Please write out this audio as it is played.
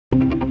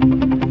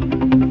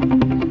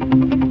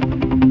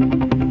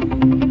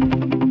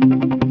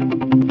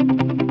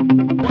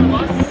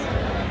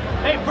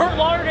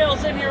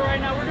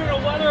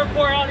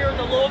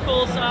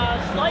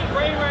Slight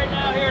rain right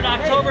now here at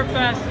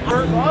Oktoberfest.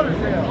 Bert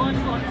Lauderdale. Let's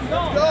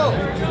go.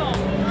 There we go.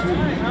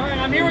 All right,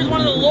 I'm here with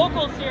one of the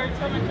locals here. It's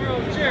coming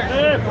through. Cheers.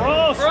 Hey,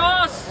 Prost.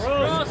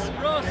 Prost.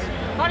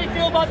 How do you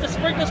feel about the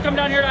sprinkles coming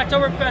down here at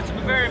Oktoberfest at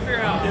Bavarian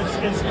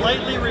Bierhaus? It's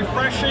lightly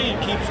refreshing.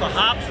 It keeps the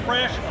hops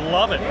fresh. I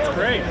love it. It's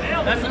great.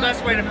 That's the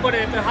best way to put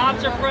it. If the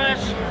hops are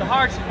fresh, the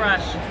heart's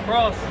fresh.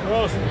 Prost.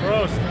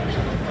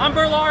 I'm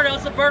Bert Lauderdale.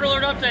 It's the Bert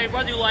Alert Update,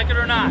 whether you like it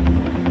or not.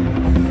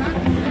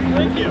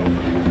 Thank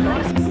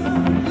you.